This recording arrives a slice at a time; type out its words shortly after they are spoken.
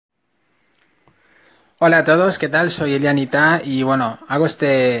Hola a todos, ¿qué tal? Soy Elianita y bueno, hago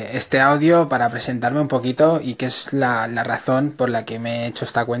este audio para presentarme un poquito y qué es la razón por la que me he hecho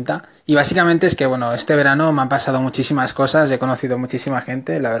esta cuenta. Y básicamente es que bueno, este verano me han pasado muchísimas cosas, he conocido muchísima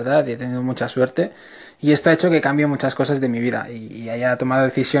gente, la verdad, y he tenido mucha suerte. Y esto ha hecho que cambie muchas cosas de mi vida y haya tomado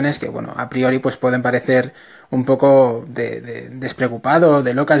decisiones que bueno, a priori pues pueden parecer un poco de despreocupado,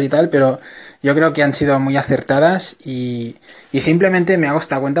 de locas y tal, pero yo creo que han sido muy acertadas y simplemente me hago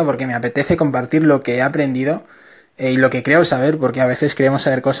esta cuenta porque me apetece compartir lo que he aprendido y lo que creo saber, porque a veces creemos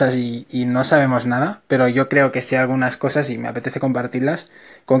saber cosas y no sabemos nada, pero yo creo que sé algunas cosas y me apetece compartirlas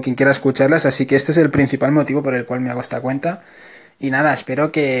con quien quiera escucharlas, así que este es el principal motivo por el cual me hago esta cuenta. Y nada,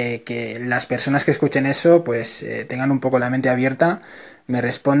 espero que las personas que escuchen eso pues tengan un poco la mente abierta, me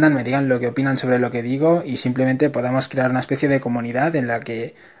respondan, me digan lo que opinan sobre lo que digo y simplemente podamos crear una especie de comunidad en la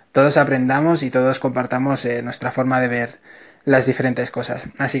que todos aprendamos y todos compartamos nuestra forma de ver las diferentes cosas.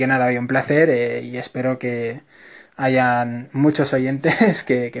 Así que nada, hoy un placer y espero que hayan muchos oyentes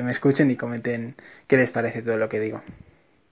que me escuchen y comenten qué les parece todo lo que digo.